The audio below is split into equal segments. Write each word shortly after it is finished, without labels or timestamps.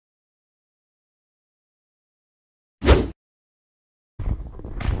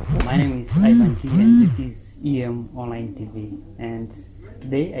My name is Ivan Chi and this is EM Online TV. And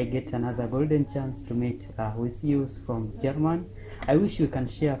today I get another golden chance to meet with youth from Germany. I wish we can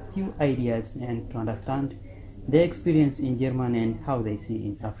share a few ideas and to understand their experience in Germany and how they see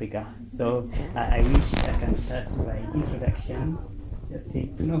in Africa. So I wish I can start by introduction. Just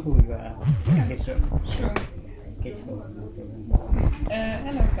to know who you are. Sure.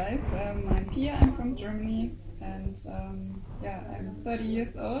 Hello guys, I'm Pia, I'm from Germany, and I'm 30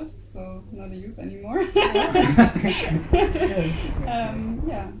 years old, so not a youth anymore.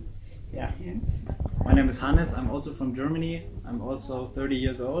 Yes. My name is Hannes, I'm also from Germany, I'm also 30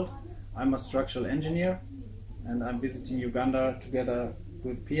 years old. I'm a structural engineer and I'm visiting Uganda together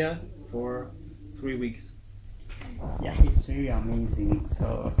with Pia for 3 weeks. Yeah, it's really amazing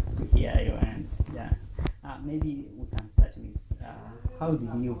so to hear you, and maybe we can start with how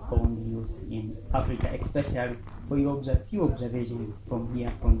did you found youth in Africa, especially for your few observations from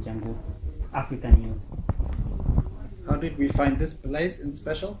here from Django, African youth. How did we find this place in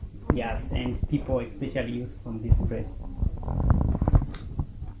special? Yes, and people, especially youth from this place.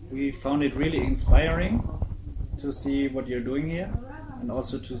 We found it really inspiring to see what you're doing here, and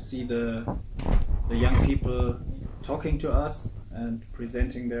also to see the young people talking to us and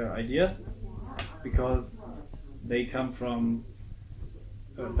presenting their ideas, because they come from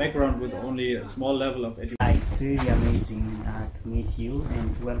a background with only a small level of education. It's really amazing to meet you,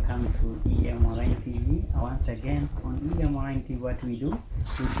 and welcome to EM Online TV. Once again, on EM Online TV, what we do,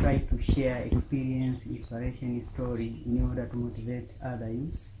 we try to share experience, inspiration, story in order to motivate other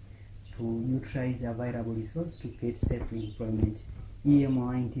youth to utilize available resource to get safe employment. EM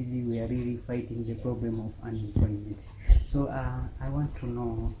Online TV, we are really fighting the problem of unemployment. So I want to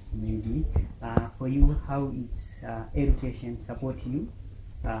know maybe for you, how is education support you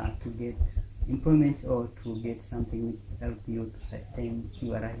to get employment or to get something which help you to sustain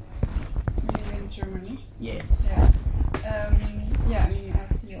your life? In Germany? Yes. As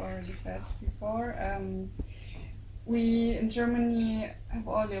you already said before, we in Germany have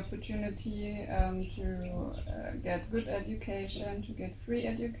all the opportunity to get good education, to get free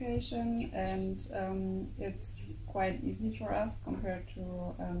education, and it's quite easy for us compared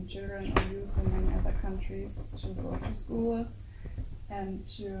to children or youth in many other countries to go to school and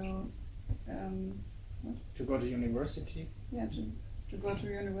to go to university. Yeah, to go to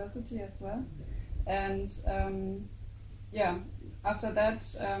university as well. And after that,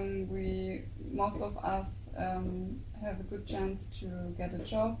 most of us have a good chance to get a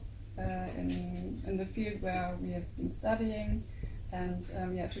job in the field where we have been studying, and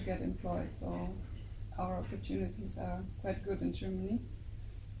to get employed. So our opportunities are quite good in Germany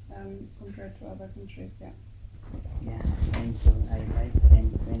compared to other countries. Yeah, thank you. I like,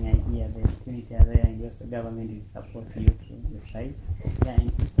 and when I hear the opportunity are there, and also government will support you to utilize. Yeah,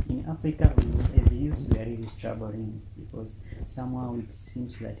 and in Africa, as a youth, we are really struggling because somehow it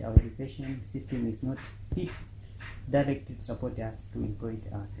seems that our education system is not fit directly to support us to employ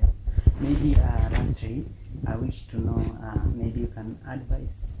ourselves. Maybe lastly, I wish to know, maybe you can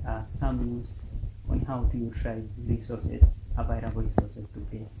advise some youth on how to utilize resources, available resources to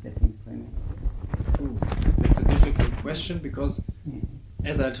get self-employment. That's a difficult question because,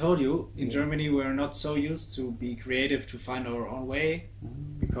 as I told you, in Germany we're not so used to be creative to find our own way,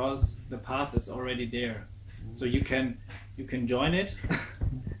 because the path is already there. So you can join it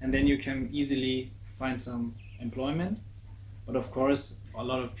and then you can easily find some employment. But of course, a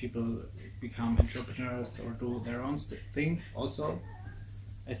lot of people become entrepreneurs or do their own thing also.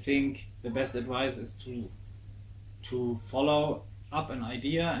 I think the best advice is to follow up an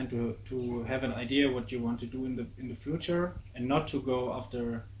idea and to have an idea what you want to do in the future, and not to go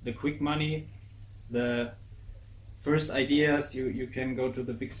after the quick money, the first ideas. You can go to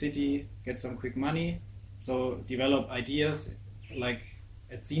the big city, get some quick money. So develop ideas like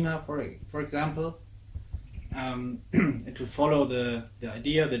at SINA, for example, and to follow the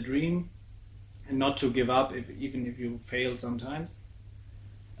idea, the dream, and not to give up even if you fail sometimes.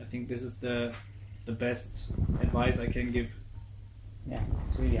 I think this is the best advice I can give. Yeah,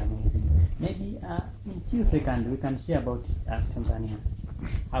 it's really amazing. Maybe in few seconds we can share about Tanzania.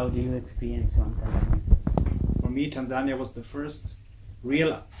 How do you experience on Tanzania? For me, Tanzania was the first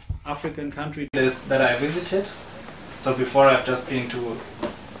real African country that I visited. So before, I've just been to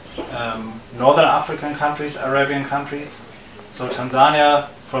northern African countries, Arabian countries. So Tanzania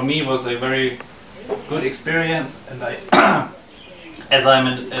for me was a very good experience, and as I'm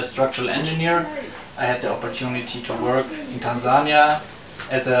a structural engineer, I had the opportunity to work in Tanzania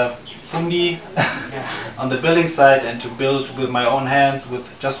as a fundi on the building site, and to build with my own hands, with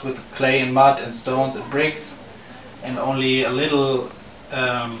clay and mud and stones and bricks, and only a little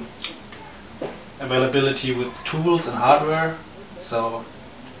availability with tools and hardware. So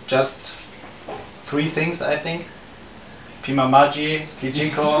just 3 things, I think: Pimamaji,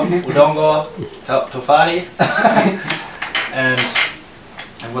 Kijiko, Udongo, Tofali. And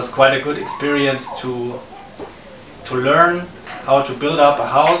it was quite a good experience to learn how to build up a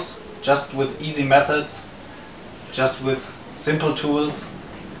house just with easy methods, just with simple tools,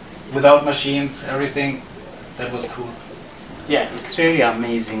 without machines, everything. That was cool. Yeah, it's really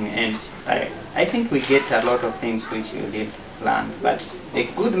amazing, and I think we get a lot of things which we did learn, but the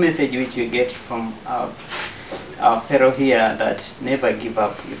good message which we get from our fellow here, that never give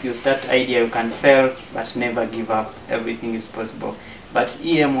up. If you start idea, you can fail, but never give up. Everything is possible. But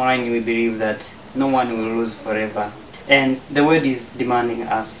EM Online, we believe that no one will lose forever, and the world is demanding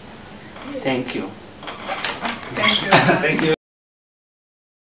us. Thank you. Thank you. Thank you.